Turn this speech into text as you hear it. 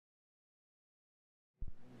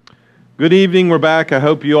Good evening. We're back. I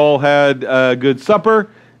hope you all had a good supper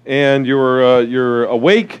and you're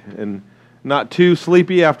awake and not too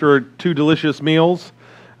sleepy after 2 delicious meals.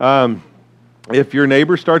 If your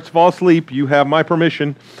neighbor starts to fall asleep, you have my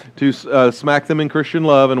permission to smack them in Christian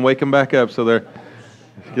love and wake them back up. So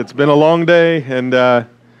it's been a long day, and you've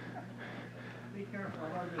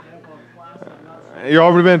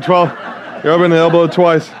already been 12. You've already been elbowed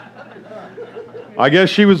twice. I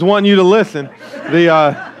guess she was wanting you to listen.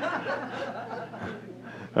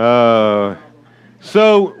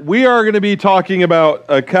 So we are going to be talking about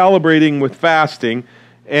calibrating with fasting,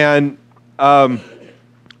 and I've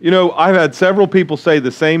had several people say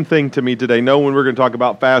the same thing to me today, knowing we're going to talk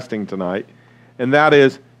about fasting tonight, and that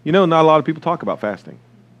is, not a lot of people talk about fasting.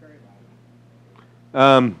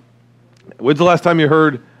 When's the last time you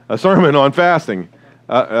heard a sermon on fasting?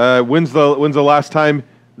 When's the last time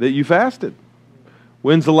that you fasted?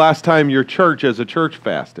 When's the last time your church as a church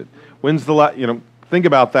fasted? When's the last, think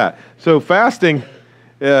about that. So fasting,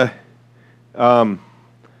 you could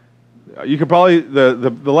probably, the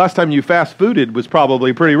last time you fast fooded was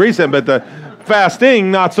probably pretty recent, but the fasting,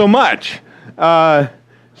 not so much. I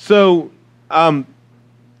want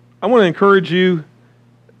to encourage you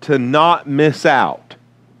to not miss out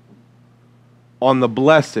on the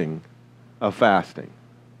blessing of fasting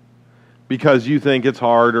because you think it's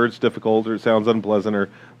hard or it's difficult or it sounds unpleasant or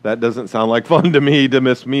that doesn't sound like fun to me to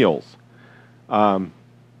miss meals.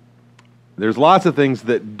 There's lots of things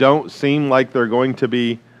that don't seem like they're going to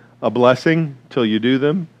be a blessing till you do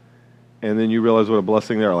them, and then you realize what a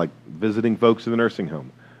blessing they are, like visiting folks in the nursing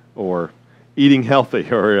home, or eating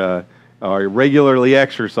healthy, or regularly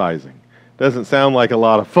exercising. Doesn't sound like a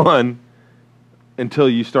lot of fun until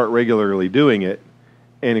you start regularly doing it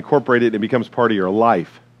and incorporate it and it becomes part of your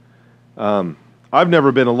life. I've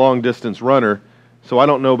never been a long-distance runner, so I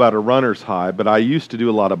don't know about a runner's high, but I used to do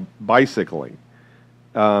a lot of bicycling.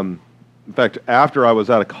 In fact, after I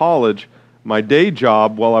was out of college, my day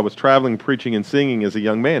job while I was traveling, preaching, and singing as a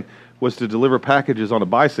young man was to deliver packages on a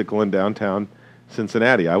bicycle in downtown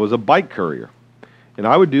Cincinnati. I was a bike courier, and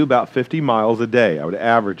I would do about 50 miles a day. I would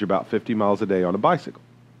average about 50 miles a day on a bicycle,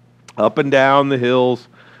 up and down the hills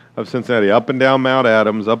of Cincinnati, up and down Mount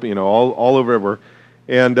Adams, up all over everywhere,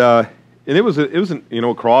 and it was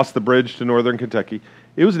across the bridge to northern Kentucky.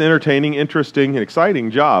 It was an entertaining, interesting, and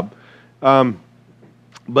exciting job.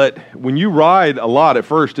 But when you ride a lot at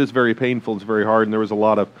first, it's very painful, it's very hard, and there was a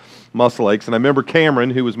lot of muscle aches. And I remember Cameron,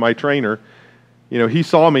 who was my trainer, he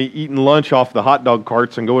saw me eating lunch off the hot dog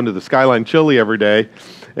carts and going to the Skyline Chili every day,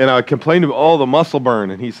 and I complained of all the muscle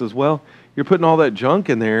burn. And he says, well, you're putting all that junk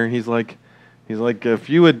in there. And he's like, if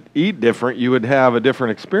you would eat different, you would have a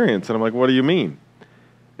different experience. And I'm like, what do you mean?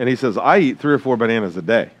 And he says, I eat 3 or 4 bananas a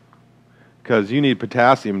day, because you need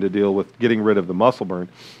potassium to deal with getting rid of the muscle burn.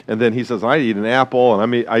 And then he says, I eat an apple,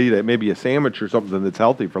 and I eat maybe a sandwich or something that's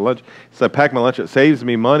healthy for lunch. So I pack my lunch. It saves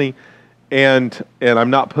me money, and I'm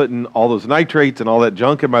not putting all those nitrates and all that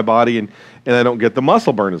junk in my body, and I don't get the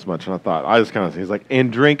muscle burn as much. And I thought, he's like,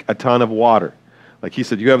 and drink a ton of water. Like he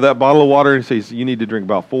said, you have that bottle of water, and he says, you need to drink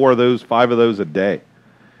about 4 of those, 5 of those a day.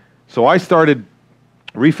 So I started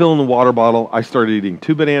refilling the water bottle. I started eating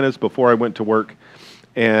 2 bananas before I went to work.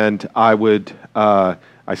 And I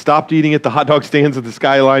stopped eating at the hot dog stands at the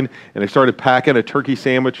Skyline, and I started packing a turkey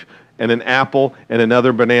sandwich and an apple and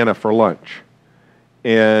another banana for lunch.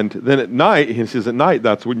 And then at night, he says, at night,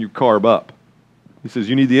 that's when you carb up. He says,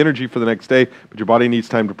 you need the energy for the next day, but your body needs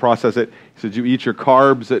time to process it. He says, you eat your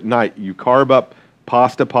carbs at night. You carb up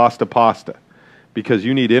pasta, because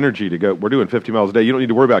you need energy to go. We're doing 50 miles a day. You don't need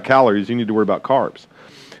to worry about calories. You need to worry about carbs.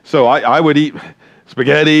 So I would eat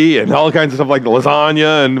spaghetti and all kinds of stuff like the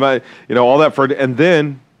lasagna and all that and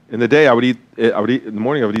then in the day I would eat in the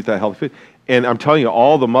morning I would eat that healthy food, and I'm telling you,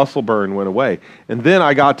 all the muscle burn went away. And then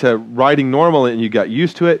I got to riding normally, and you got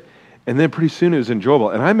used to it, and then pretty soon it was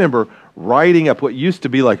enjoyable. And I remember riding up what used to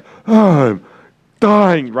be like, oh, I'm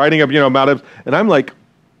dying, riding up Mount Everest, and I'm like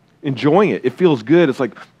enjoying it. It feels good. It's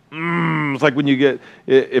like it's like when you get,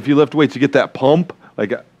 if you lift weights, you get that pump,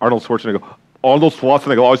 like Arnold Schwarzenegger. Arnold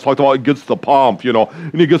Schwarzenegger always talked about it gets the pump, and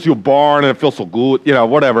he gets you a barn and it feels so good,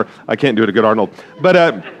 whatever. I can't do it a good Arnold.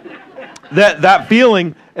 But that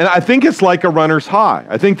feeling, and I think it's like a runner's high.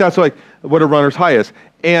 I think that's like what a runner's high is.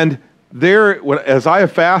 And as I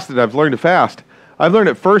have fasted, I've learned to fast. I've learned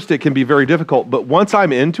at first it can be very difficult, but once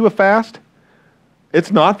I'm into a fast,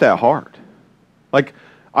 it's not that hard. Like,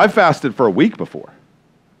 I've fasted for a week before.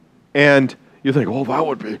 And you think, well, that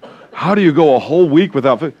would be, how do you go a whole week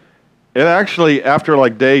without food? It actually, after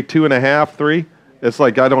like day 2.5, 3, it's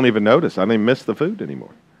like I don't even notice. I don't even miss the food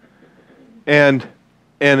anymore. And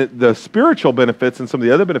the spiritual benefits and some of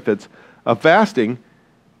the other benefits of fasting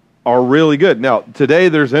are really good. Now, today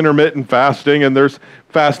there's intermittent fasting and there's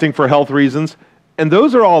fasting for health reasons, and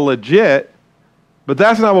those are all legit, but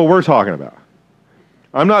that's not what we're talking about.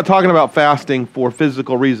 I'm not talking about fasting for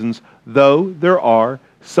physical reasons, though there are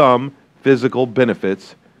some physical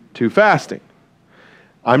benefits to fasting.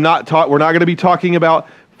 We're not going to be talking about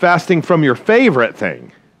fasting from your favorite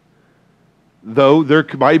thing, though there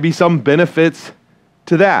might be some benefits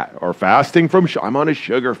to that, or fasting from, I'm on a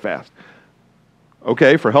sugar fast.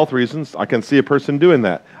 Okay, for health reasons, I can see a person doing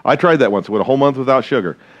that. I tried that once, went a whole month without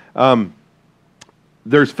sugar.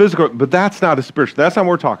 There's physical, but that's not a spiritual, that's not what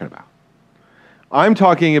we're talking about. I'm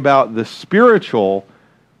talking about the spiritual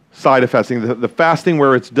side of fasting, the fasting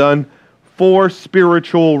where it's done for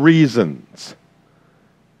spiritual reasons.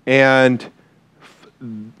 And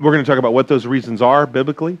we're going to talk about what those reasons are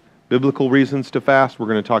biblically, biblical reasons to fast. We're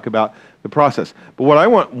going to talk about the process. But what I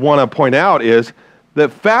want to point out is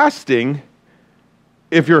that fasting,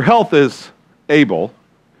 if your health is able,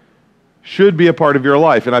 should be a part of your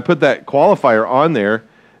life. And I put that qualifier on there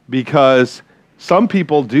because some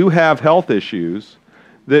people do have health issues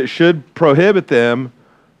that should prohibit them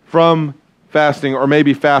from fasting, or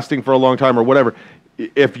maybe fasting for a long time or whatever.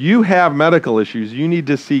 If you have medical issues, you need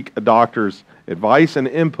to seek a doctor's advice and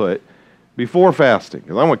input before fasting.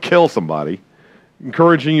 Because I want to kill somebody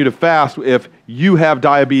encouraging you to fast if you have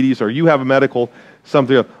diabetes or you have a medical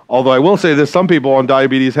something. Although I will say this, some people on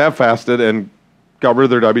diabetes have fasted and got rid of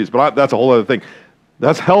their diabetes, but that's a whole other thing.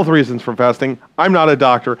 That's health reasons for fasting. I'm not a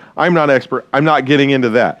doctor. I'm not an expert. I'm not getting into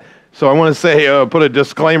that. So I want to say, put a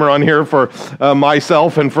disclaimer on here for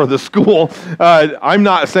myself and for the school. I'm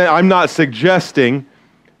not suggesting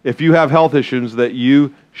if you have health issues that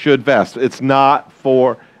you should fast. It's not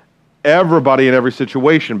for everybody in every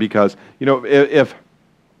situation, because if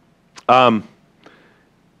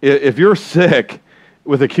you're sick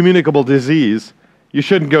with a communicable disease, you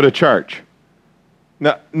shouldn't go to church.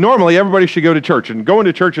 Now, normally everybody should go to church, and going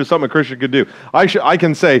to church is something a Christian could do. I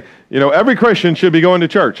can say, every Christian should be going to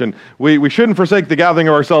church, and we shouldn't forsake the gathering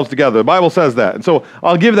of ourselves together. The Bible says that, and so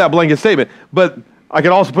I'll give that blanket statement. But I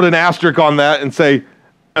can also put an asterisk on that and say,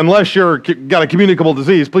 unless you're got a communicable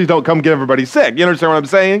disease, please don't come get everybody sick. You understand what I'm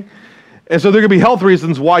saying? And so there could be health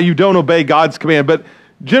reasons why you don't obey God's command, but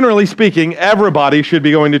generally speaking, everybody should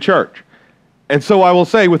be going to church. And so I will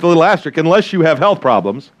say with a little asterisk, unless you have health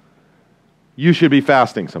problems, you should be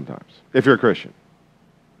fasting sometimes, if you're a Christian.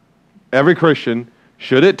 Every Christian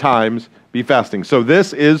should at times be fasting. So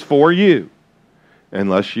this is for you,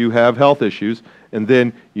 unless you have health issues, and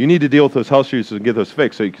then you need to deal with those health issues and get those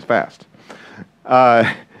fixed so you can fast.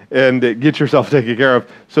 And get yourself taken care of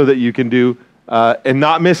so that you can do and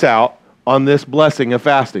not miss out on this blessing of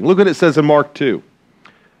fasting. Look what it says in Mark 2.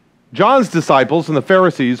 John's disciples and the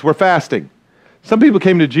Pharisees were fasting. Some people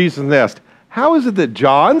came to Jesus and asked, how is it that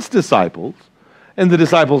John's disciples and the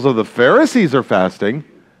disciples of the Pharisees are fasting,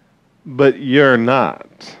 but you're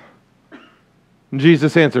not? And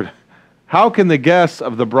Jesus answered, how can the guests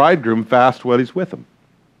of the bridegroom fast while he's with them?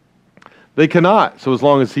 They cannot, so as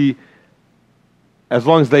long as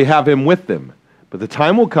they have him with them. But the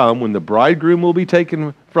time will come when the bridegroom will be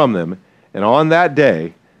taken from them, and on that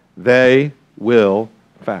day they will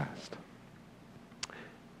fast.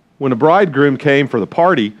 When a bridegroom came for the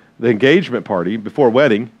party, the engagement party, before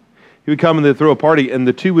wedding, he would come and they'd throw a party, and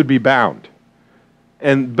the two would be bound.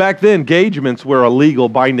 And back then, engagements were a legal,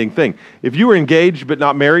 binding thing. If you were engaged but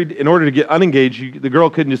not married, in order to get unengaged, the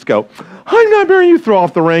girl couldn't just go, I'm not marrying you, throw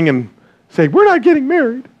off the ring and say, we're not getting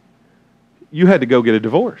married. You had to go get a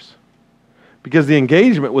divorce because the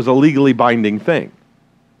engagement was a legally binding thing.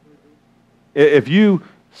 If you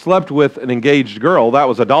slept with an engaged girl, that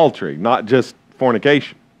was adultery, not just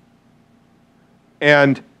fornication.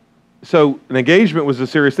 And so an engagement was a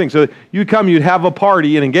serious thing. So you'd have a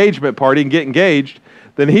party, an engagement party, and get engaged.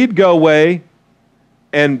 Then he'd go away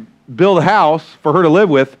and build a house for her to live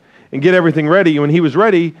with and get everything ready. When he was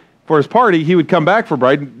ready for his party, he would come back for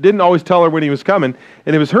bride. Didn't always tell her when he was coming.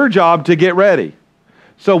 And it was her job to get ready.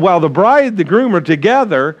 So while the bride and the groom are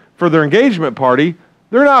together for their engagement party,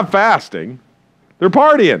 they're not fasting. They're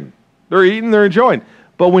partying. They're eating, they're enjoying.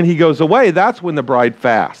 But when he goes away, that's when the bride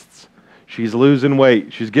fasts. She's losing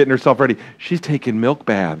weight. She's getting herself ready. She's taking milk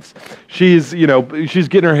baths. She's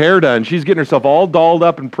getting her hair done. She's getting herself all dolled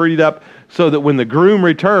up and prettied up so that when the groom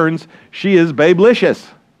returns, she is babelicious.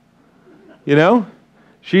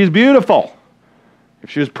 She's beautiful.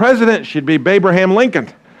 If she was president, she'd be Abraham Lincoln.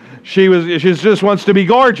 She just wants to be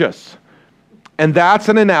gorgeous. And that's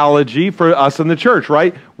an analogy for us in the church,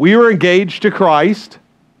 right? We were engaged to Christ.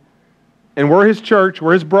 and we're His church,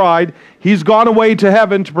 we're His bride. He's gone away to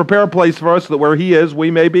heaven to prepare a place for us so that where He is,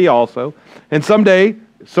 we may be also. And someday,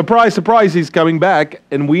 surprise, surprise, He's coming back,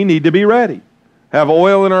 and we need to be ready. Have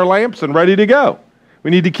oil in our lamps and ready to go.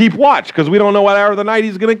 We need to keep watch because we don't know what hour of the night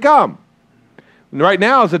He's going to come. And right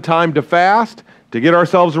now is a time to fast, to get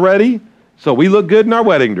ourselves ready so we look good in our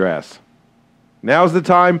wedding dress. Now is the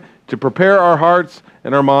time to prepare our hearts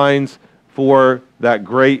and our minds for that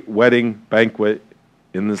great wedding banquet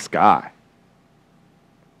in the sky.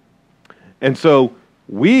 And so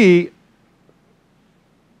we,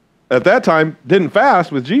 at that time, didn't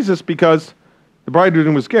fast with Jesus because the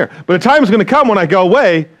bridegroom was scared. But a time is going to come when I go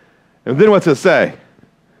away, and then what's it say?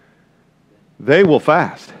 They will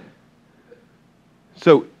fast.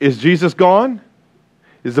 So is Jesus gone?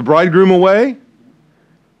 Is the bridegroom away?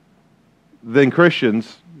 Then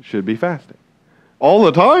Christians should be fasting. All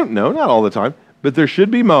the time? No, not all the time. But there should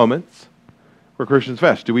be moments where Christians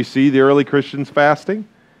fast. Do we see the early Christians fasting?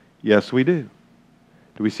 Yes, we do.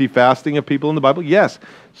 Do we see fasting of people in the Bible? Yes.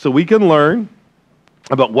 So we can learn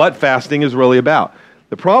about what fasting is really about.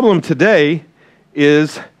 The problem today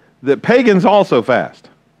is that pagans also fast.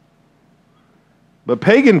 But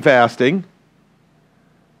pagan fasting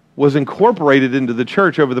was incorporated into the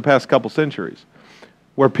church over the past couple centuries,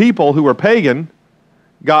 where people who were pagan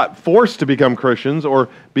got forced to become Christians or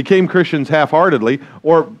became Christians half-heartedly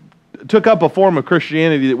or took up a form of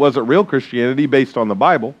Christianity that wasn't real Christianity based on the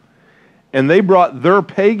Bible, and they brought their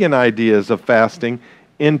pagan ideas of fasting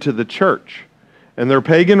into the church. And their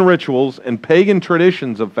pagan rituals and pagan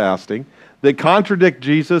traditions of fasting that contradict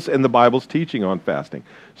Jesus and the Bible's teaching on fasting.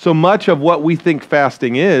 So much of what we think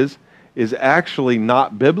fasting is actually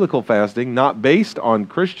not biblical fasting, not based on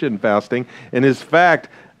Christian fasting, and is fact,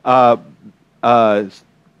 I was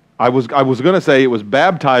going to say it was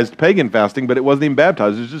baptized pagan fasting, but it wasn't even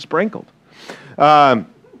baptized, it was just sprinkled. And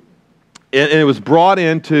it was brought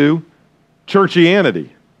into churchianity.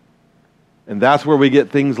 And that's where we get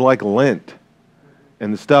things like Lent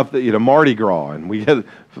and the stuff that, Mardi Gras, and we get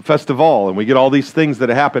Festival, and we get all these things that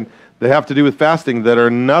happen that have to do with fasting that are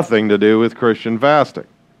nothing to do with Christian fasting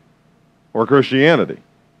or Christianity.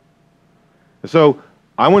 So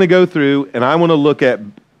I want to go through and I want to look at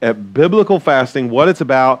biblical fasting, what it's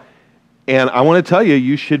about, and I want to tell you,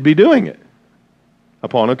 you should be doing it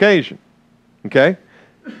upon occasion. Okay?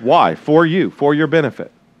 Why? For you, for your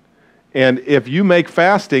benefit. And if you make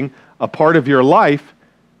fasting a part of your life,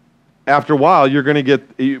 after a while, you're going to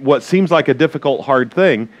get what seems like a difficult, hard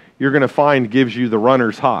thing, you're going to find gives you the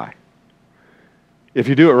runner's high. If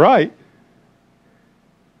you do it right,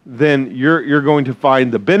 then you're going to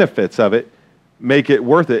find the benefits of it, make it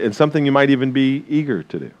worth it, and something you might even be eager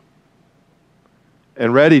to do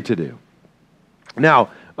and ready to do. Now,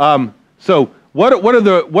 so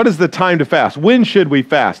what is the time to fast? When should we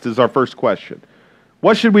fast is our first question.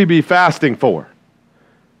 What should we be fasting for?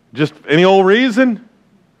 Just any old reason?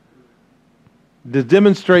 To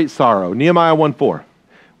demonstrate sorrow. Nehemiah 1:4.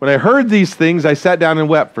 When I heard these things, I sat down and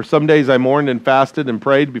wept. For some days I mourned and fasted and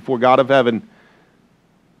prayed before God of heaven.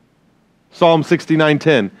 Psalm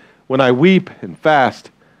 69:10. When I weep and fast,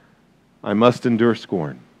 I must endure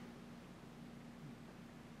scorn.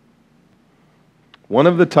 One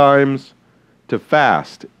of the times to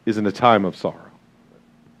fast is in a time of sorrow.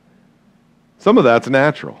 Some of that's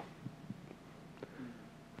natural.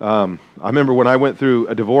 I remember when I went through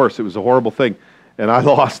a divorce, it was a horrible thing, and I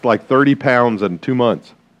lost like 30 pounds in 2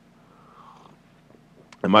 months.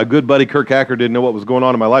 And my good buddy Kirk Hacker didn't know what was going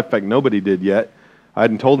on in my life. In fact, nobody did yet. I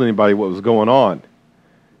hadn't told anybody what was going on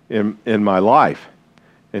in my life.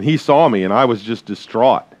 And he saw me, and I was just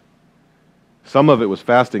distraught. Some of it was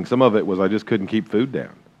fasting. Some of it was I just couldn't keep food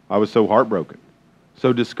down. I was so heartbroken,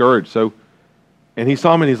 so discouraged. And he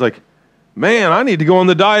saw me, and he's like, man, I need to go on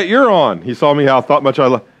the diet you're on. He saw me how much I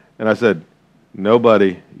love. And I said, no,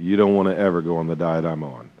 buddy, you don't want to ever go on the diet I'm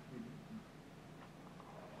on.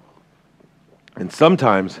 And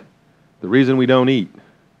sometimes the reason we don't eat,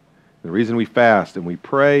 the reason we fast and we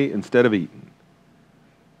pray instead of eating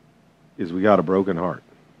is we got a broken heart.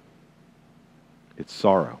 It's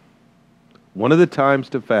sorrow. One of the times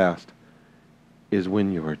to fast is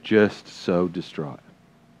when you are just so distraught.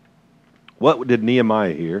 What did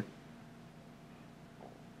Nehemiah hear?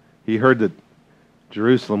 He heard that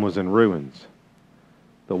Jerusalem was in ruins.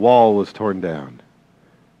 The wall was torn down.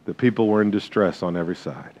 The people were in distress on every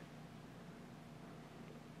side.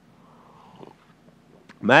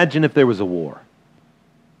 Imagine if there was a war.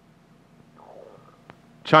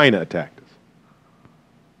 China attacked us.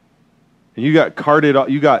 And you got carted off,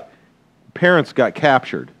 parents got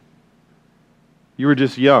captured. You were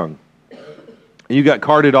just young. And you got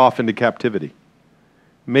carted off into captivity.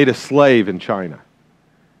 made a slave in China,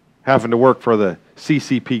 having to work for the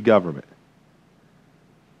CCP government.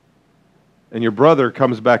 And your brother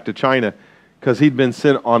comes back to China because he'd been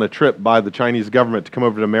sent on a trip by the Chinese government to come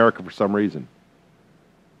over to America for some reason.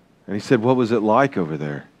 And he said, what was it like over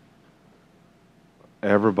there?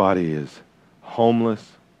 Everybody is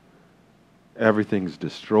homeless. Everything's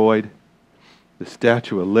destroyed. The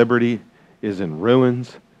Statue of Liberty is in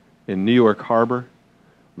ruins in New York Harbor.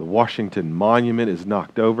 The Washington Monument is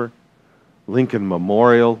knocked over. Lincoln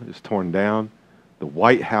Memorial is torn down. The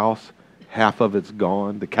White House, half of it's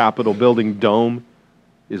gone. The Capitol building dome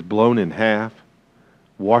is blown in half.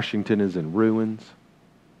 Washington is in ruins.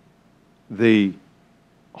 The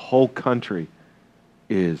whole country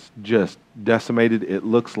is just decimated. It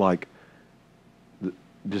looks like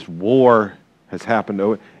just war has happened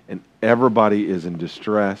over, and everybody is in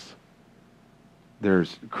distress.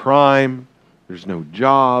 There's crime. There's no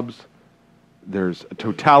jobs. There's a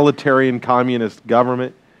totalitarian communist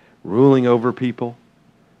government ruling over people.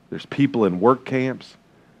 There's people in work camps.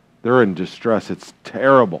 They're in distress. It's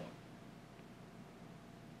terrible.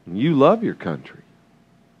 And you love your country.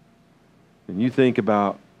 And you think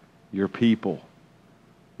about your people,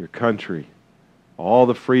 your country, all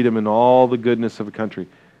the freedom and all the goodness of a country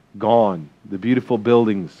gone. The beautiful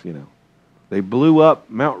buildings, they blew up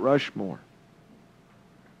Mount Rushmore.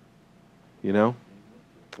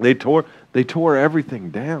 They tore everything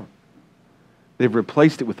down. They've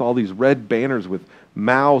replaced it with all these red banners with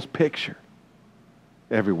Mao's picture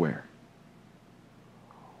everywhere.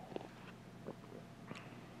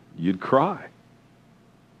 You'd cry.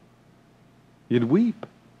 You'd weep.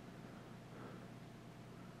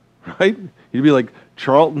 Right? You'd be like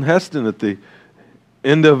Charlton Heston at the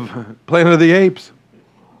end of Planet of the Apes.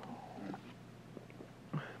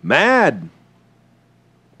 Mad.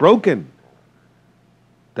 Broken.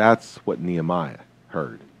 That's what Nehemiah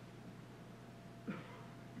heard.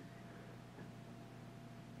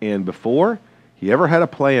 And before he ever had a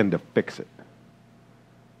plan to fix it.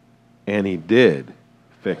 And he did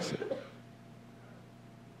fix it.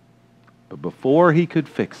 But before he could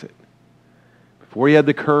fix it, before he had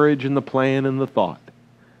the courage and the plan and the thought,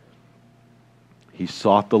 he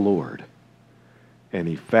sought the Lord, and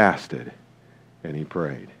he fasted, and he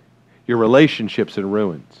prayed. Your relationships in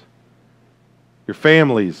ruins. Your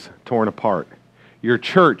family's torn apart. Your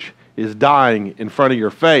church is dying in front of your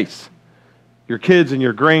face. Your kids and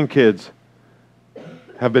your grandkids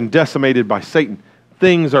have been decimated by Satan.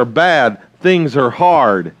 Things are bad. Things are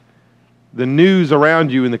hard. The news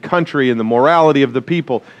around you in the country and the morality of the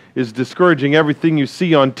people is discouraging. Everything you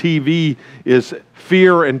see on TV is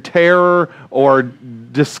fear and terror or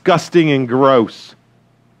disgusting and gross.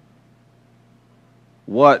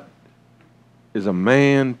 What is a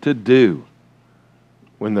man to do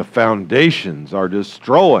when the foundations are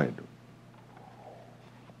destroyed?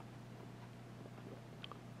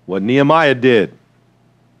 What Nehemiah did: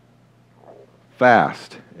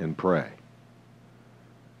 fast and pray.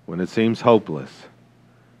 When it seems hopeless,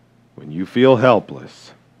 when you feel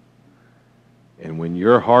helpless, and when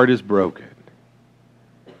your heart is broken,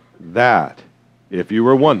 that, if you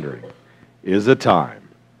were wondering, is a time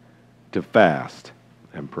to fast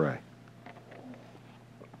and pray.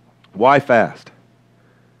 Why fast?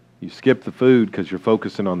 You skip the food because you're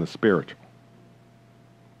focusing on the spiritual.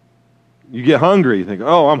 You get hungry, you think,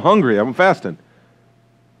 oh, I'm hungry, I'm fasting.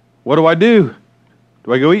 What do I do?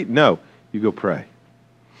 Do I go eat? No, you go pray.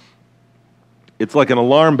 It's like an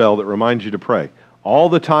alarm bell that reminds you to pray. All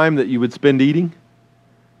the time that you would spend eating,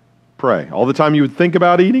 pray. All the time you would think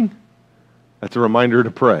about eating, that's a reminder to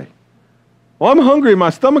pray. Well, I'm hungry, my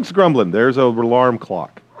stomach's grumbling. There's an alarm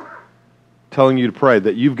clock telling you to pray,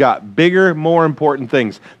 that you've got bigger, more important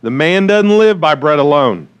things. The man doesn't live by bread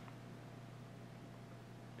alone.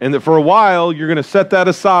 And that for a while, you're going to set that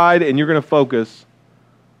aside and you're going to focus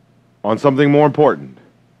on something more important.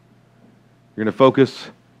 You're going to focus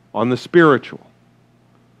on the spiritual.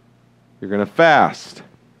 You're going to fast.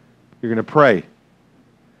 You're going to pray.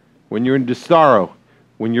 When you're in sorrow,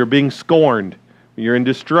 when you're being scorned, when you're in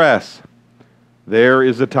distress, there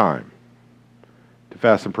is a time to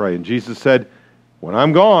fast and pray. And Jesus said, when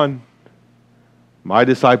I'm gone, my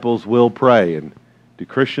disciples will pray. And do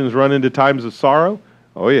Christians run into times of sorrow?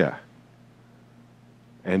 Oh, yeah.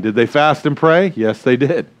 And did they fast and pray? Yes, they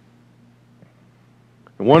did.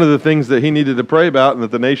 And one of the things that he needed to pray about and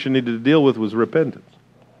that the nation needed to deal with was repentance.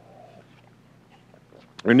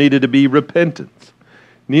 There needed to be repentance.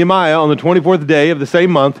 Nehemiah, on the 24th day of the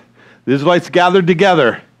same month, the Israelites gathered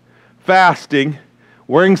together, fasting,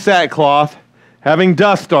 wearing sackcloth, having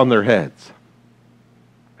dust on their heads.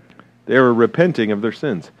 They were repenting of their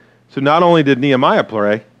sins. So not only did Nehemiah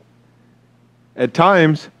pray, at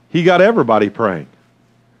times he got everybody praying.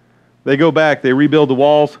 They go back, they rebuild the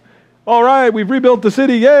walls. All right, we've rebuilt the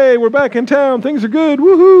city. Yay, we're back in town. Things are good.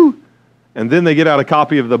 Woohoo! And then they get out a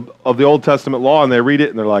copy of the Old Testament law and they read it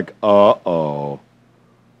and they're like, uh-oh.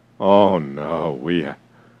 Oh no, we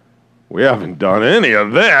haven't done any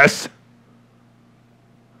of this.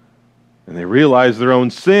 And they realize their own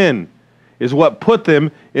sin is what put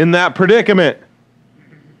them in that predicament.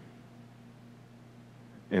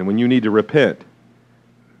 And when you need to repent,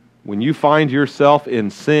 when you find yourself in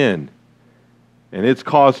sin and it's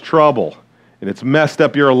caused trouble and it's messed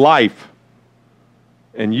up your life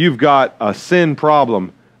and you've got a sin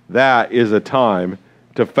problem, that is a time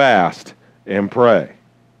to fast and pray.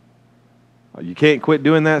 You can't quit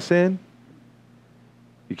doing that sin?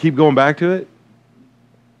 You keep going back to it?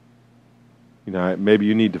 You know, maybe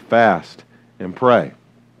you need to fast and pray.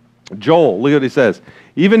 Joel, look what he says.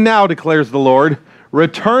 Even now, declares the Lord,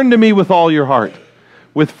 return to me with all your heart,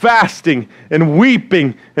 with fasting and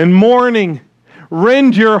weeping and mourning.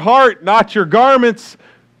 Rend your heart, not your garments.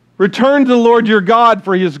 Return to the Lord your God,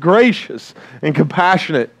 for he is gracious and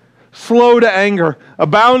compassionate, slow to anger,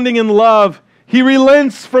 abounding in love. He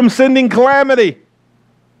relents from sending calamity.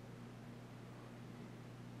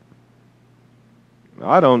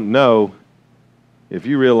 I don't know if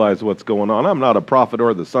you realize what's going on. I'm not a prophet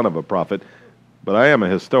or the son of a prophet, but I am a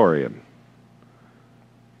historian.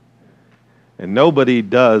 And nobody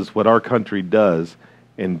does what our country does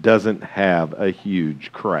and doesn't have a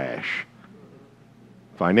huge crash.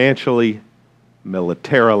 Financially,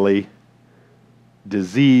 militarily,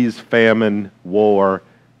 disease, famine, war,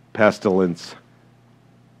 pestilence.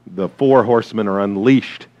 The four horsemen are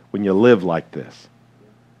unleashed when you live like this.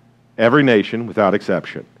 Every nation, without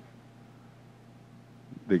exception,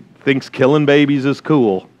 that thinks killing babies is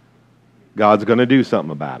cool, God's going to do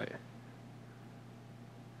something about it.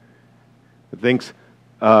 That thinks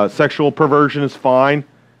sexual perversion is fine,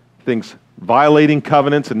 thinks violating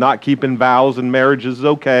covenants and not keeping vows and marriages is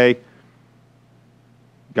okay,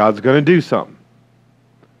 God's going to do something.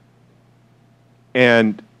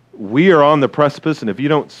 And we are on the precipice, and if you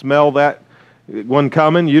don't smell that one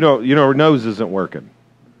coming, your nose isn't working.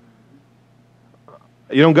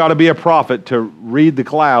 You don't got to be a prophet to read the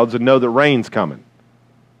clouds and know that rain's coming.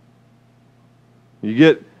 You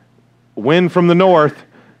get wind from the north,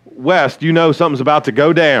 west, you know something's about to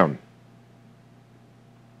go down.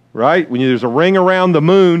 Right? When there's a ring around the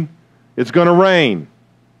moon, it's going to rain.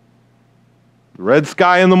 Red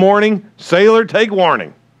sky in the morning, sailor, take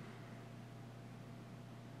warning.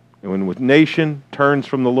 And when the nation turns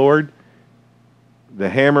from the Lord, the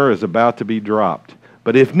hammer is about to be dropped.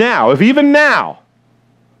 But if even now,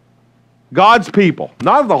 God's people,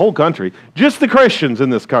 not the whole country, just the Christians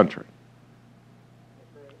in this country,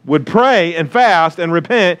 would pray and fast and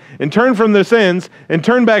repent and turn from their sins and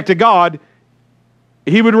turn back to God,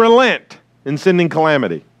 he would relent in sending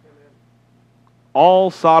calamity.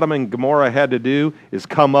 All Sodom and Gomorrah had to do is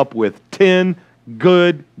come up with 10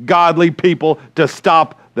 good, godly people to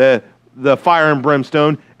stop the fire and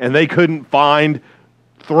brimstone, and they couldn't find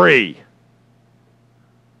 3.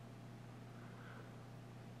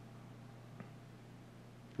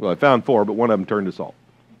 Well, I found 4, but one of them turned to salt.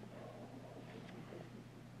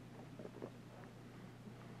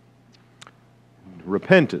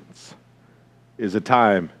 Repentance is a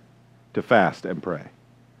time to fast and pray.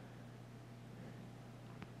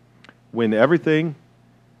 When everything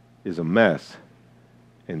is a mess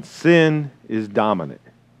and sin is dominant,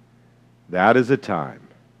 that is a time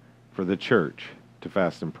for the church to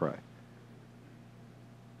fast and pray.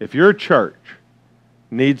 If your church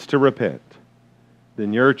needs to repent,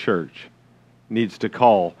 then your church needs to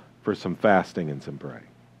call for some fasting and some praying.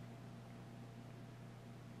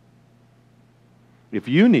 If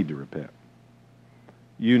you need to repent,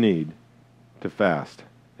 you need to fast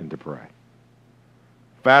and to pray.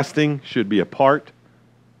 Fasting should be a part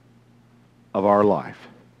of our life,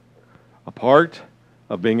 a part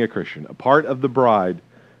of being a Christian, a part of the bride's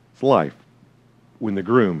life when the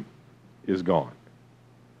groom is gone.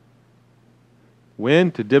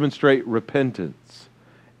 When? To demonstrate repentance.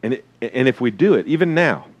 And if we do it, even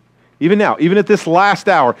now, even at this last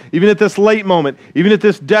hour, even at this late moment, even at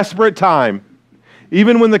this desperate time,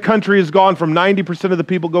 even when the country has gone from 90% of the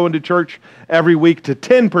people going to church every week to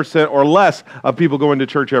 10% or less of people going to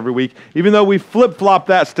church every week, even though we flip-flop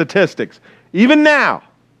that statistics, even now,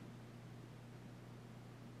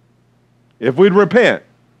 if we'd repent,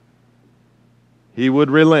 he would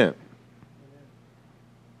relent.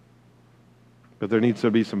 But there needs to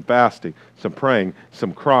be some fasting, some praying,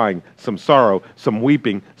 some crying, some sorrow, some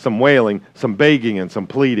weeping, some wailing, some begging, and some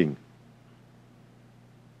pleading.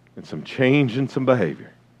 and some change in some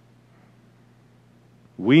behavior.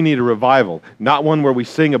 We need a revival, not one where we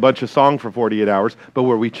sing a bunch of songs for 48 hours, but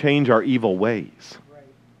where we change our evil ways. Right.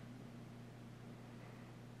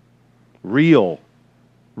 Real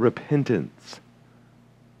repentance,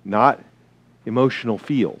 not emotional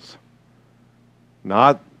feels,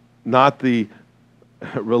 not the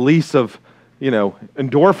release of,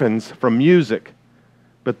 endorphins from music,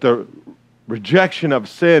 but the rejection of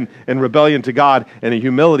sin and rebellion to God and a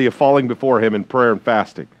humility of falling before Him in prayer and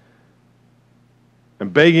fasting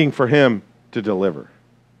and begging for Him to deliver.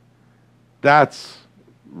 That's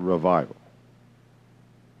revival.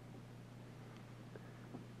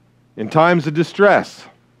 In times of distress,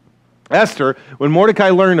 Esther, when Mordecai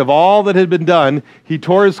learned of all that had been done, he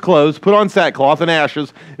tore his clothes, put on sackcloth and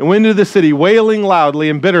ashes, and went into the city, wailing loudly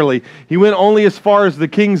and bitterly. He went only as far as the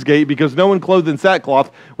king's gate, because no one clothed in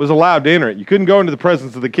sackcloth was allowed to enter it. You couldn't go into the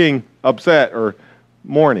presence of the king upset or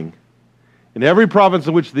mourning. In every province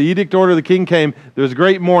in which the edict order of the king came, there was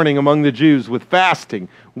great mourning among the Jews, with fasting,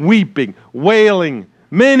 weeping, wailing.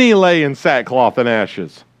 Many lay in sackcloth and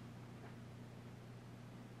ashes.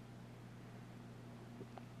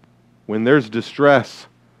 When there's distress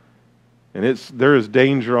and there is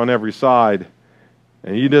danger on every side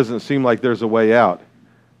and it doesn't seem like there's a way out,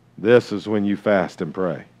 this is when you fast and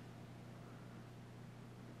pray.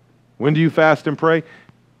 When do you fast and pray?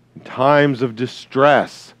 In times of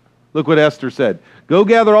distress. Look what Esther said. Go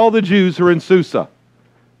gather all the Jews who are in Susa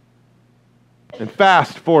and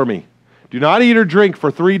fast for me. Do not eat or drink for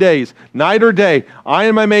 3 days, night or day. I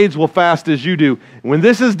and my maids will fast as you do. When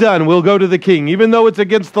this is done, we'll go to the king, even though it's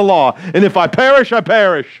against the law. And if I perish, I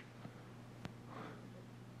perish.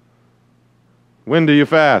 When do you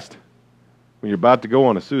fast? When you're about to go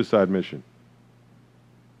on a suicide mission.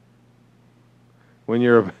 When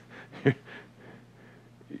you're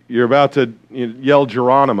about to yell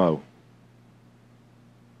Geronimo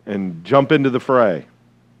and jump into the fray.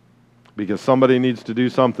 Because somebody needs to do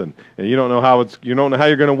something, and you don't know how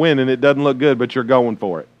you're going to win, and it doesn't look good, but you're going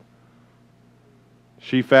for it.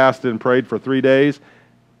 She fasted and prayed for 3 days,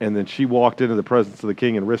 and then she walked into the presence of the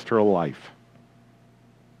king and risked her life.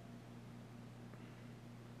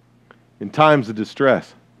 In times of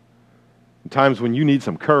distress, in times when you need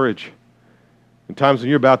some courage, in times when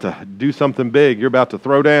you're about to do something big, you're about to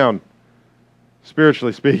throw down,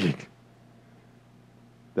 spiritually speaking,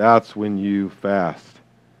 that's when you fast.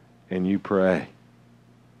 And you pray.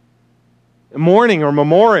 Mourning or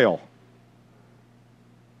memorial.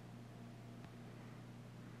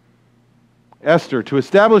 Esther, to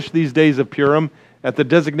establish these days of Purim at the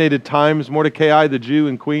designated times Mordecai, the Jew,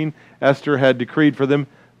 and Queen Esther had decreed for them,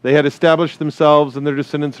 they had established themselves and their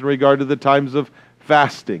descendants in regard to the times of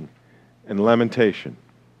fasting and lamentation.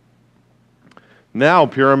 Now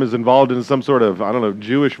Purim is involved in some sort of,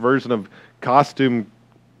 Jewish version of costume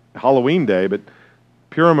Halloween day, but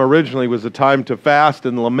Purim originally was a time to fast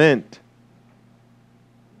and lament,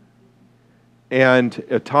 and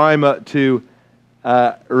a time to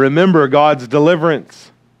remember God's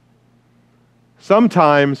deliverance.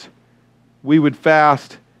 Sometimes we would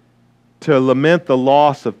fast to lament the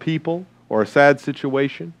loss of people or a sad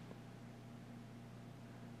situation.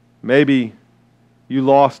 Maybe you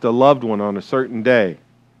lost a loved one on a certain day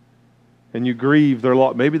and you grieve their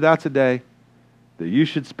loss. Maybe that's a day that you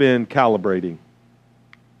should spend calibrating.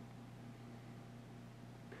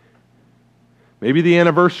 Maybe the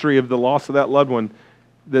anniversary of the loss of that loved one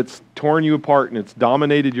that's torn you apart and it's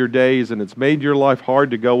dominated your days and it's made your life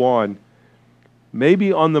hard to go on.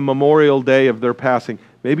 Maybe on the memorial day of their passing,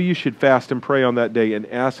 maybe you should fast and pray on that day and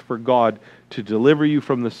ask for God to deliver you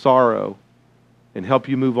from the sorrow and help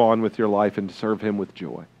you move on with your life and serve Him with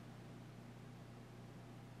joy.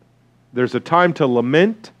 There's a time to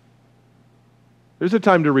lament. There's a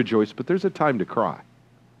time to rejoice, but there's a time to cry.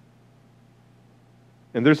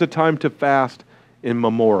 And there's a time to fast in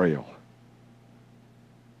memorial.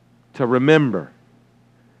 To remember.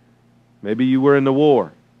 Maybe you were in the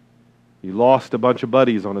war. You lost a bunch of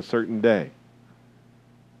buddies on a certain day.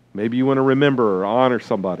 Maybe you want to remember or honor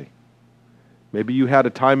somebody. Maybe you had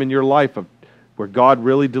a time in your life where God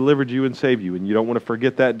really delivered you and saved you, and you don't want to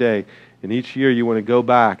forget that day. And each year you want to go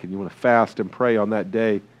back and you want to fast and pray on that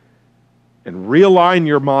day and realign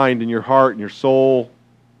your mind and your heart and your soul.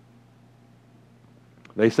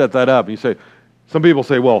 They set that up. And some people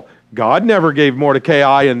say, well, God never gave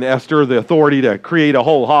Mordecai and Esther the authority to create a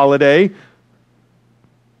whole holiday.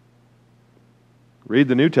 Read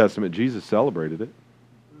the New Testament. Jesus celebrated it.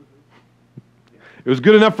 It was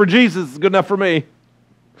good enough for Jesus. It's good enough for me.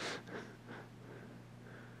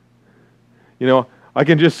 I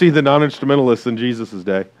can just see the non-instrumentalists in Jesus'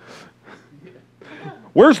 day.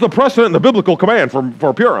 Where's the precedent in the biblical command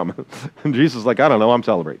for Purim? And Jesus is like, I don't know, I'm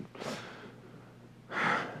celebrating.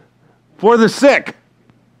 For the sick.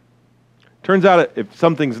 Turns out if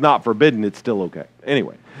something's not forbidden, it's still okay.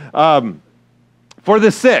 Anyway, for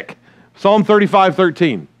the sick, Psalm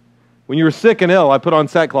 35:13. When you were sick and ill, I put on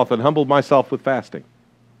sackcloth and humbled myself with fasting.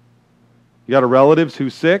 You got a relative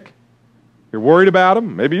who's sick? You're worried about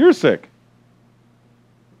him? Maybe you're sick.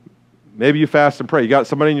 Maybe you fast and pray. You got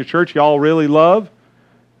somebody in your church you all really love,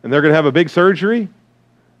 and they're going to have a big surgery.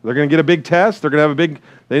 They're going to get a big test. They're going to have a big,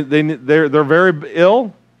 they're very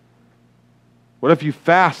ill. What if you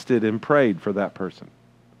fasted and prayed for that person?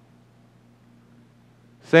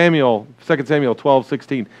 2 Samuel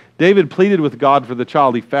 12:16. David pleaded with God for the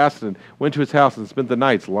child. He fasted and went to his house and spent the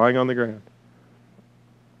nights lying on the ground.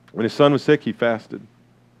 When his son was sick, he fasted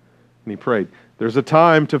and he prayed. There's a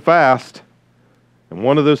time to fast, and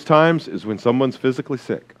one of those times is when someone's physically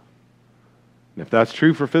sick. And if that's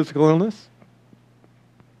true for physical illness,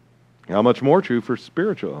 how much more true for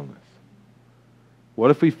spiritual illness?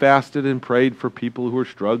 What if we fasted and prayed for people who are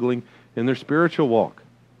struggling in their spiritual walk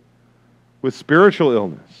with spiritual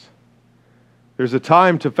illness? There's a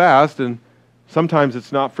time to fast, and sometimes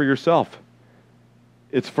it's not for yourself.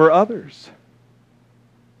 It's for others.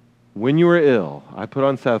 When you were ill, I put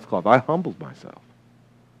on sackcloth. I humbled myself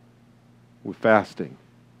with fasting.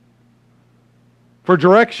 For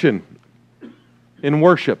direction in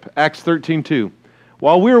worship, Acts 13:2.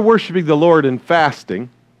 While we were worshiping the Lord and fasting,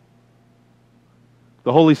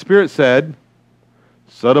 the Holy Spirit said,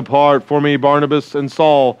 set apart for me Barnabas and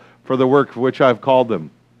Saul for the work for which I've called them.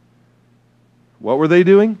 What were they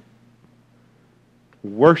doing?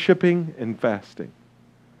 Worshiping and fasting.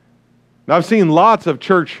 Now I've seen lots of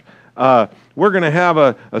church, we're going to have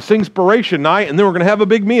a Singspiration night and then we're going to have a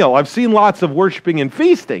big meal. I've seen lots of worshiping and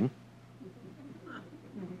feasting,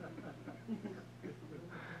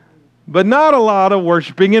 but not a lot of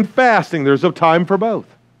worshiping and fasting. There's a time for both.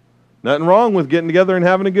 Nothing wrong with getting together and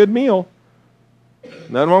having a good meal.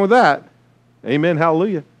 Nothing wrong with that. Amen,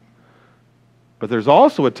 hallelujah. But there's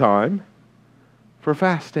also a time for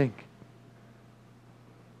fasting.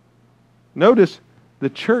 Notice the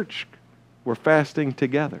church were fasting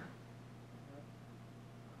together.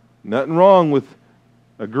 Nothing wrong with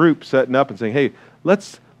a group setting up and saying, hey,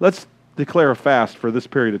 let's declare a fast for this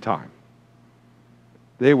period of time.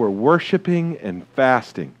 They were worshiping and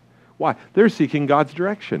fasting. Why? They're seeking God's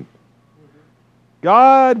direction.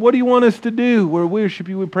 God, what do you want us to do? We worship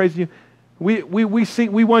you, we praise you. We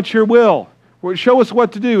want your will. Show us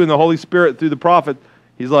what to do. And the Holy Spirit, through the prophet,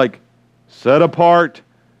 he's like, set apart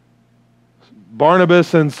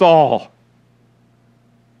Barnabas and Saul.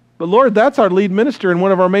 But Lord, that's our lead minister and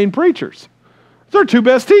one of our main preachers. It's our two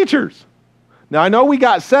best teachers. Now I know we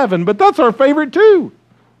got 7, but that's our favorite 2.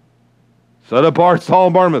 Set apart Saul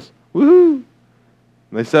and Barnabas. Woohoo! And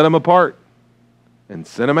they set them apart and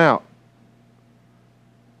sent them out.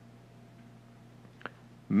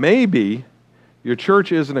 Maybe your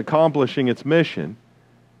church isn't accomplishing its mission,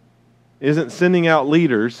 isn't sending out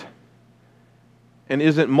leaders, and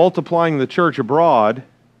isn't multiplying the church abroad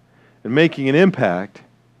and making an impact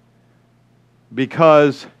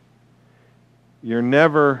because you're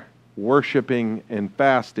never worshiping and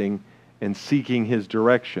fasting and seeking His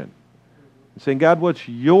direction. And saying, God, what's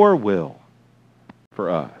your will for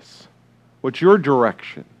us? What's your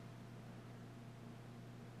direction?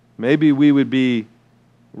 Maybe we would be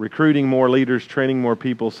recruiting more leaders, training more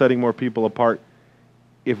people, setting more people apart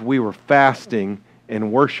if we were fasting and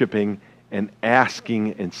worshiping and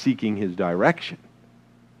asking and seeking His direction.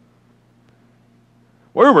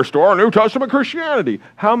 We restore New Testament Christianity.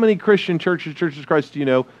 How many Christian churches of Christ do you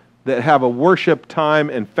know that have a worship time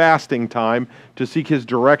and fasting time to seek His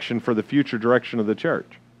direction for the future direction of the church?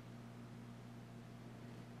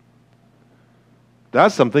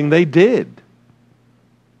 That's something they did.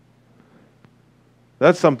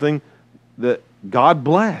 That's something that God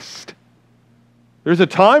blessed. There's a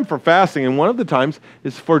time for fasting, and one of the times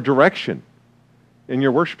is for direction in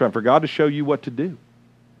your worship time, for God to show you what to do,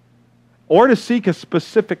 or to seek a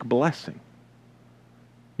specific blessing.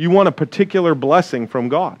 You want a particular blessing from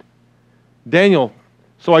God. Daniel,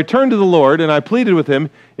 so I turned to the Lord, and I pleaded with Him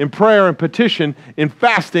in prayer and petition, in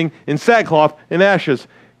fasting, in sackcloth, and ashes.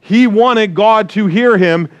 He wanted God to hear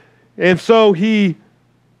him, and so he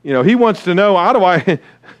wants to know, how do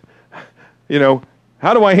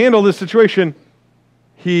I handle this situation?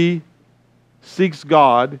 He seeks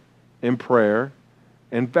God in prayer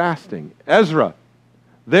and fasting. Ezra,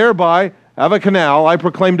 thereby, have a canal, I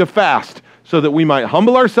proclaimed a fast, so that we might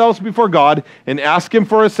humble ourselves before God and ask Him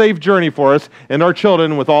for a safe journey for us and our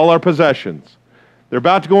children with all our possessions. They're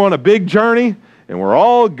about to go on a big journey, and we're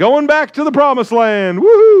all going back to the promised land.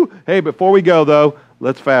 Woohoo! Hey, before we go, though,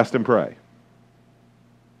 let's fast and pray.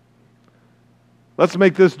 Let's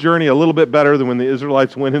make this journey a little bit better than when the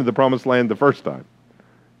Israelites went into the promised land the first time,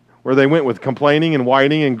 where they went with complaining and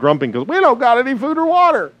whining and grumping because we don't got any food or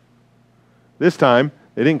water. This time,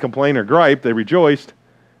 they didn't complain or gripe. They rejoiced,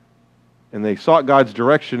 and they sought God's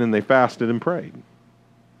direction, and they fasted and prayed.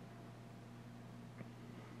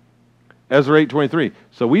 Ezra 8:23.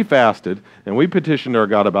 So we fasted, and we petitioned our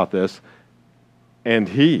God about this, and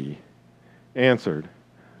He answered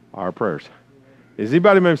our prayers. Is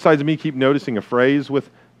anybody besides me keep noticing a phrase with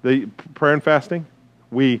the prayer and fasting?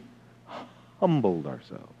 We humbled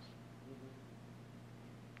ourselves.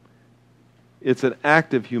 It's an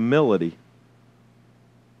act of humility,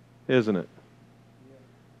 isn't it?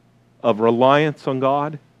 Of reliance on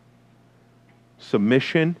God,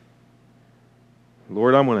 submission.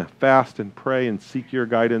 Lord, I'm going to fast and pray and seek your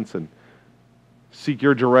guidance and seek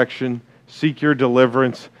your direction, seek your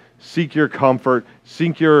deliverance, seek your comfort,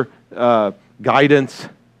 seek your guidance.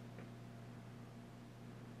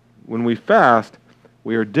 When we fast,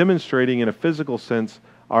 we are demonstrating in a physical sense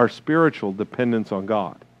our spiritual dependence on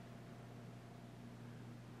God.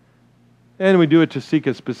 And we do it to seek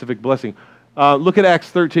a specific blessing. Look at Acts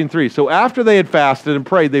 13:3. So after they had fasted and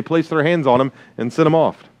prayed, they placed their hands on them and sent them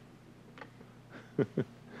off.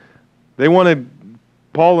 They wanted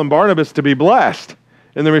Paul and Barnabas to be blessed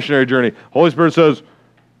in their missionary journey. Holy Spirit says,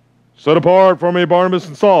 set apart for me Barnabas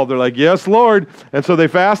and Saul. They're like, yes, Lord. And so they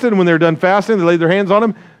fasted, and when they were done fasting, they laid their hands on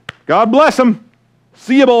them. God bless them.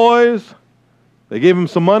 See you, boys. They gave them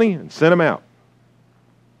some money and sent them out.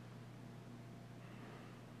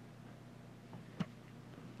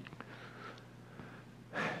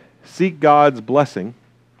 Seek God's blessing.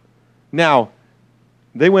 Now,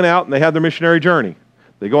 they went out and they had their missionary journey.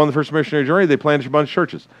 They go on the first missionary journey, they planted a bunch of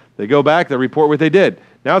churches. They go back, they report what they did.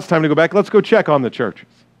 Now it's time to go back. Let's go check on the churches.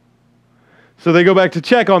 So they go back to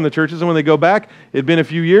check on the churches, and when they go back, it had been a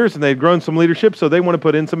few years, and they had grown some leadership, so they want to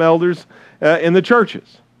put in some elders in the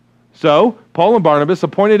churches. So Paul and Barnabas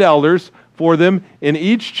appointed elders for them in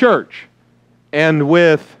each church, and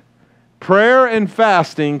with prayer and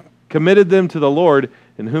fasting committed them to the Lord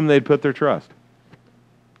in whom they'd put their trust.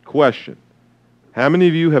 Question. How many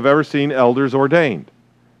of you have ever seen elders ordained?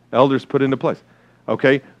 Elders put into place.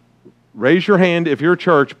 Okay, raise your hand if your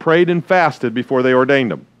church prayed and fasted before they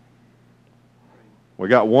ordained them. We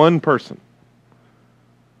got one person.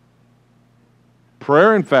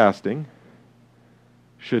 Prayer and fasting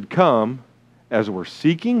should come as we're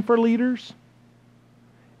seeking for leaders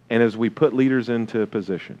and as we put leaders into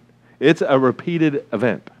position. It's a repeated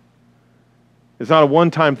event. It's not a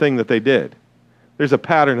one-time thing that they did. There's a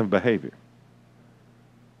pattern of behavior.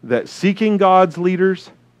 That seeking God's leaders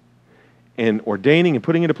and ordaining and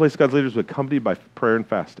putting into place God's leaders was accompanied by prayer and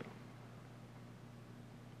fasting.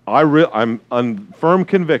 I'm on firm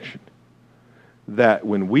conviction that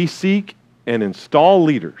when we seek and install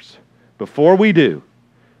leaders, before we do,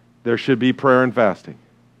 there should be prayer and fasting.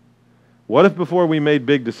 What if before we made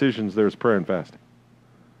big decisions there was prayer and fasting?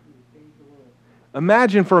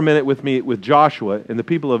 Imagine for a minute with me, with Joshua and the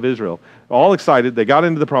people of Israel, all excited. They got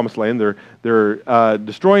into the promised land. They're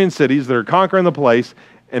destroying cities. They're conquering the place.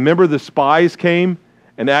 And remember the spies came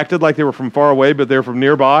and acted like they were from far away, but they're from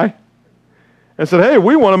nearby? And said, hey,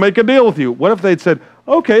 we want to make a deal with you. What if they'd said,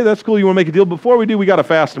 okay, that's cool, you want to make a deal. Before we do, we got to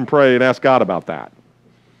fast and pray and ask God about that.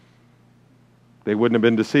 They wouldn't have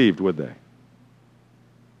been deceived, would they?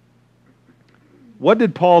 What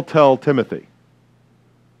did Paul tell Timothy?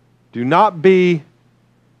 Do not be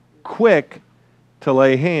quick to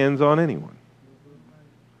lay hands on anyone.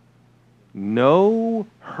 No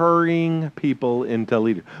hurrying people into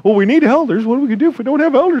leadership. Well, we need elders. What do we do if we don't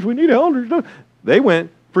have elders? We need elders. No. They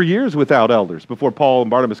went for years without elders before Paul and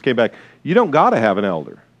Barnabas came back. You don't got to have an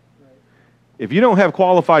elder. If you don't have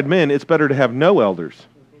qualified men, it's better to have no elders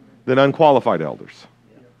than unqualified elders.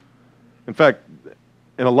 In fact,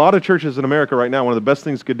 in a lot of churches in America right now, one of the best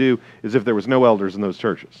things you could do is if there was no elders in those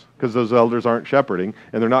churches, because those elders aren't shepherding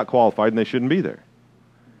and they're not qualified and they shouldn't be there.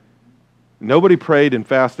 Nobody prayed and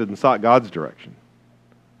fasted and sought God's direction.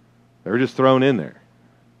 They were just thrown in there.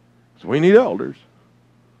 So we need elders.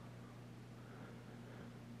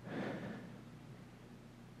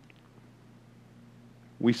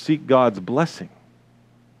 We seek God's blessing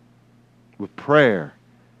with prayer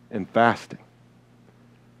and fasting.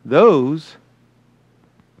 Those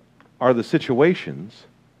are the situations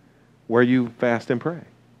where you fast and pray.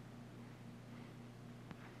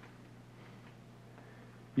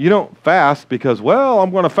 You don't fast because, well, I'm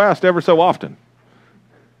going to fast ever so often.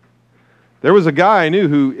 There was a guy I knew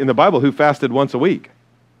who, in the Bible, who fasted once a week.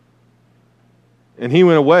 and he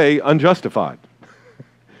went away unjustified.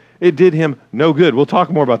 It did him no good. We'll talk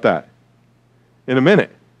more about that in a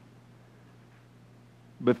minute.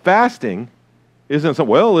 But fasting isn't something,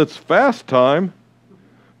 well, it's fast time.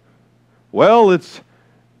 Well, it's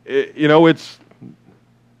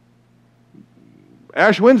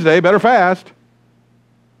Ash Wednesday, better fast.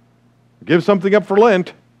 Give something up for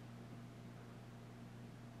Lent.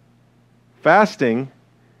 Fasting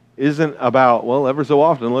isn't about, well, ever so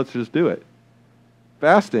often, let's just do it.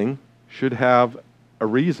 Fasting should have a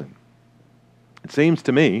reason. It seems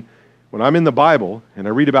to me, when I'm in the Bible and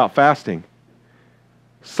I read about fasting,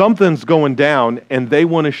 something's going down and they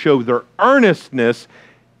want to show their earnestness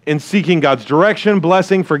in seeking God's direction,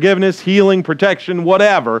 blessing, forgiveness, healing, protection,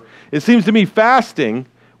 whatever. It seems to me fasting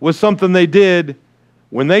was something they did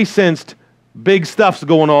when they sensed big stuff's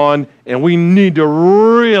going on and we need to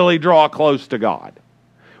really draw close to God.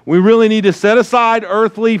 We really need to set aside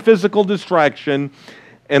earthly, physical distraction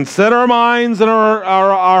and set our minds and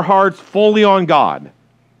our hearts fully on God. It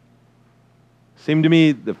seemed to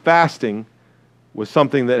me the fasting was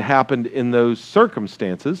something that happened in those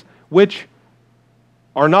circumstances, which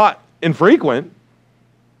are not infrequent.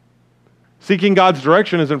 Seeking God's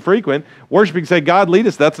direction is infrequent. Worshiping, say, God lead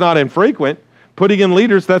us, that's not infrequent. Putting in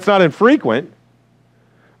leaders, that's not infrequent.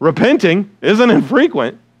 Repenting isn't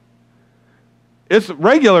infrequent. It's a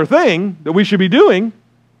regular thing that we should be doing,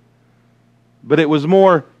 but it was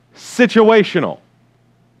more situational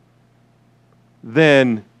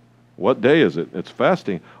than, what day is it? It's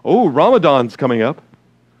fasting. Oh, Ramadan's coming up.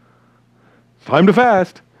 It's time to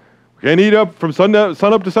fast. We can't eat up from sun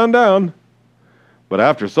up to sundown. But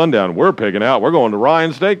after sundown, we're pigging out. We're going to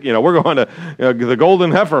Ryan Steak. We're going to the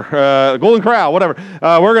Golden Heifer, Golden Corral, whatever.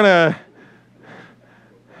 We're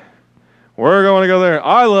going to go there.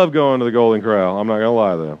 I love going to the Golden Corral. I'm not going to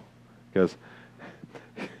lie, though. Because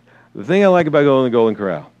the thing I like about going to the Golden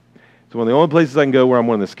Corral, it's one of the only places I can go where I'm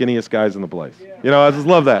one of the skinniest guys in the place. Yeah. I just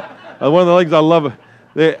love that. One of the things I love.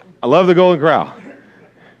 I love the Golden Corral.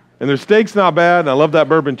 And their steak's not bad, and I love that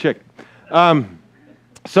bourbon chicken.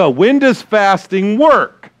 So when does fasting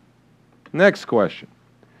work? Next question.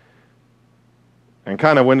 And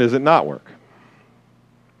kind of when does it not work?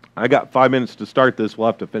 I got 5 minutes to start this. We'll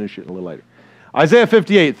have to finish it a little later. Isaiah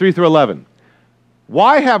 58, 3 through 11.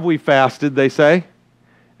 Why have we fasted, they say,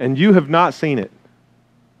 and you have not seen it?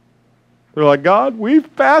 They're like, God, we've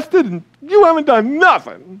fasted and you haven't done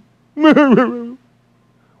nothing.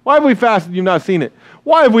 Why have we fasted and you've not seen it?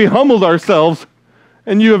 Why have we humbled ourselves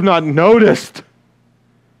and you have not noticed?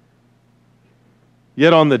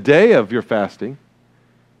 Yet on the day of your fasting,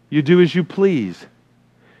 you do as you please.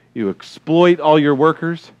 You exploit all your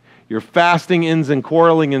workers. Your fasting ends in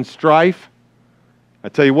quarreling and strife. I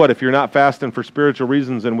tell you what, if you're not fasting for spiritual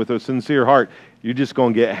reasons and with a sincere heart, you're just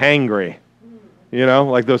going to get hangry.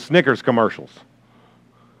 Like those Snickers commercials.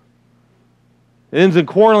 It ends in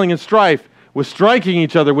quarreling and strife, with striking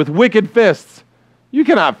each other with wicked fists. You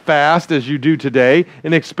cannot fast as you do today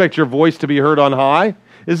and expect your voice to be heard on high.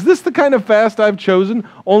 Is this the kind of fast I've chosen?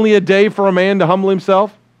 Only a day for a man to humble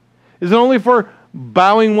himself? Is it only for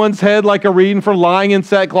bowing one's head like a reed and for lying in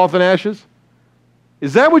sackcloth and ashes?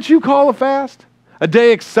 Is that what you call a fast? A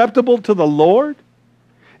day acceptable to the Lord?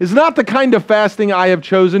 Is not the kind of fasting I have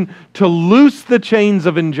chosen to loose the chains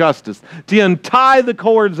of injustice, to untie the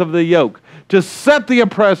cords of the yoke, to set the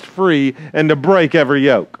oppressed free, and to break every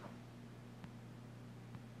yoke.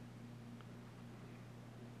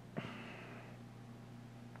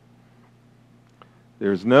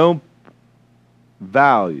 There's no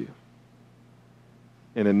value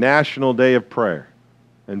in a national day of prayer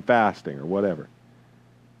and fasting or whatever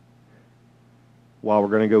while we're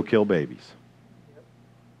going to go kill babies.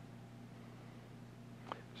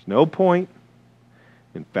 There's no point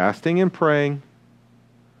in fasting and praying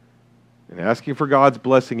and asking for God's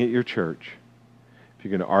blessing at your church if you're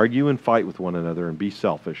going to argue and fight with one another and be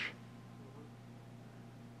selfish.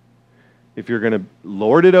 If you're going to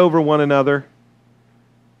lord it over one another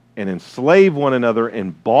and enslave one another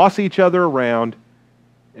and boss each other around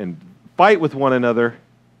and fight with one another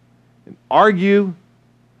and argue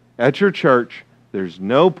at your church, there's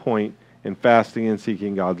no point in fasting and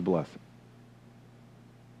seeking God's blessing.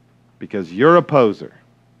 Because you're a poser.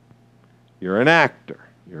 You're an actor.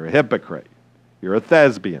 You're a hypocrite. You're a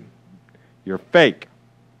thespian. You're fake.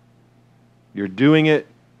 You're doing it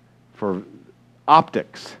for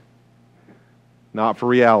optics, not for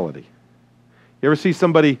reality. You ever see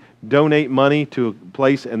somebody donate money to a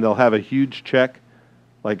place and they'll have a huge check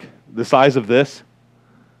like the size of this?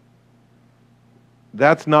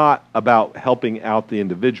 That's not about helping out the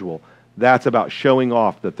individual. That's about showing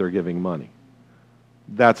off that they're giving money.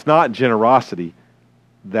 That's not generosity.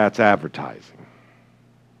 That's advertising.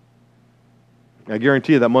 I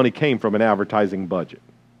guarantee you that money came from an advertising budget,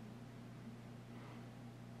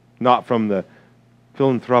 not from the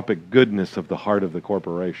philanthropic goodness of the heart of the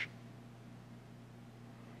corporation.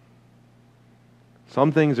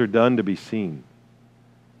 Some things are done to be seen,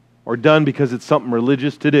 or done because it's something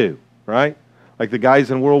religious to do, right? Like the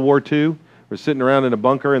guys in World War II were sitting around in a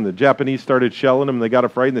bunker and the Japanese started shelling them and they got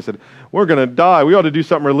afraid and they said, we're going to die, we ought to do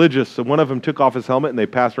something religious. So one of them took off his helmet and they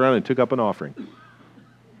passed around and took up an offering.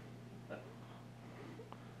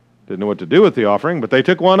 Didn't know what to do with the offering, but they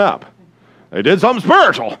took one up. They did something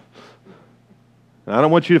spiritual. And I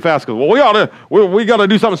don't want you to fast because, well, we got to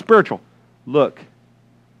do something spiritual. Look,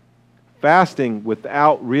 fasting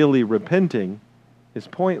without really repenting is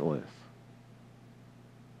pointless.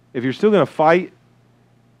 If you're still going to fight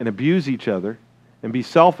and abuse each other and be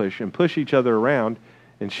selfish and push each other around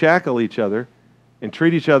and shackle each other and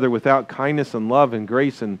treat each other without kindness and love and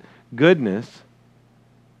grace and goodness,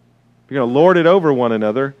 if you're going to lord it over one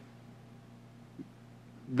another,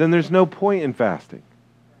 then there's no point in fasting.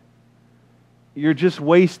 You're just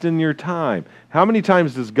wasting your time. How many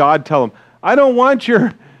times does God tell them, I don't want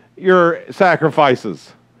your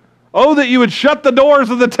sacrifices. Oh, that you would shut the doors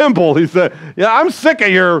of the temple. He said, yeah, I'm sick of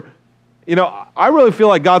your, I really feel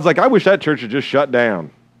like God's like, I wish that church had just shut down.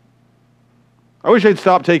 I wish they'd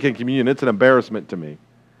stop taking communion. It's an embarrassment to me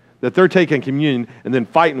that they're taking communion and then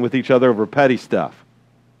fighting with each other over petty stuff.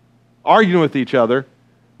 Arguing with each other,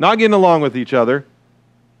 not getting along with each other,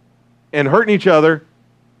 and hurting each other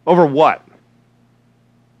over what?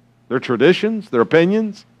 Their traditions, their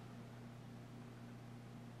opinions?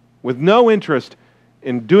 With no interest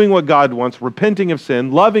in doing what God wants, repenting of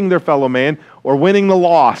sin, loving their fellow man, or winning the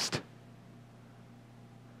lost.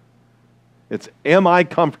 It's, am I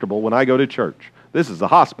comfortable when I go to church? This is a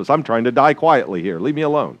hospice. I'm trying to die quietly here. Leave me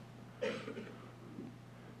alone.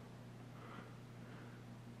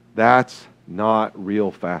 That's not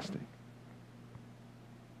real fasting.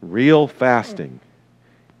 Real fasting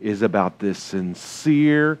is about this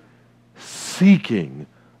sincere seeking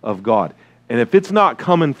of God. And if it's not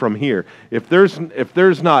coming from here, if there's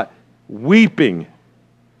not weeping,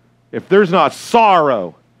 if there's not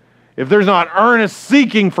sorrow, if there's not earnest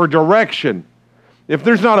seeking for direction, if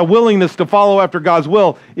there's not a willingness to follow after God's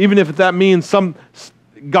will, even if that means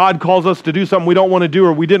God calls us to do something we don't want to do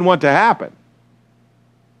or we didn't want to happen.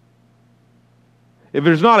 If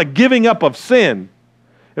there's not a giving up of sin,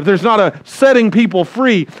 if there's not a setting people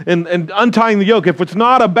free and untying the yoke, if it's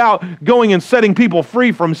not about going and setting people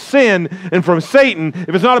free from sin and from Satan,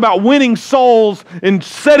 if it's not about winning souls and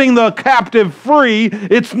setting the captive free,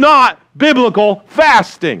 it's not biblical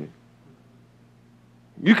fasting.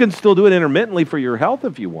 You can still do it intermittently for your health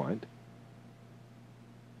if you want.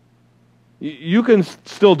 You can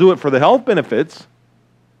still do it for the health benefits,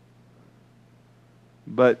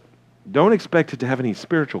 but don't expect it to have any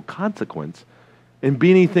spiritual consequence and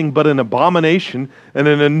be anything but an abomination and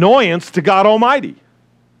an annoyance to God Almighty.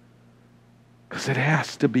 Because it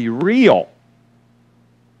has to be real.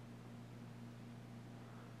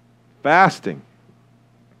 Fasting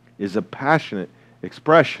is a passionate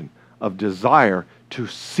expression of desire to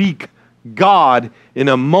seek God in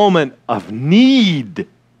a moment of need.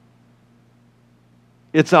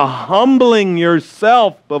 It's a humbling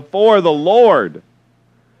yourself before the Lord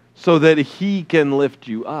so that He can lift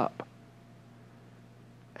you up.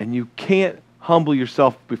 And you can't humble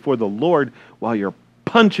yourself before the Lord while you're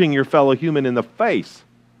punching your fellow human in the face,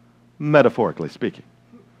 metaphorically speaking.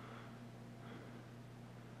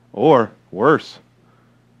 Or, worse,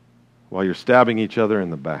 while you're stabbing each other in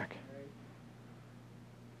the back.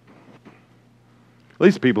 At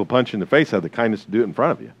least people who punch you in the face have the kindness to do it in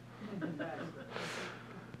front of you.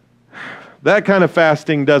 That kind of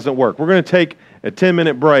fasting doesn't work. We're going to take a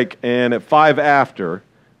 10-minute break, and at 5 after,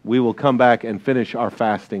 we will come back and finish our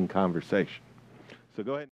fasting conversation. So go ahead.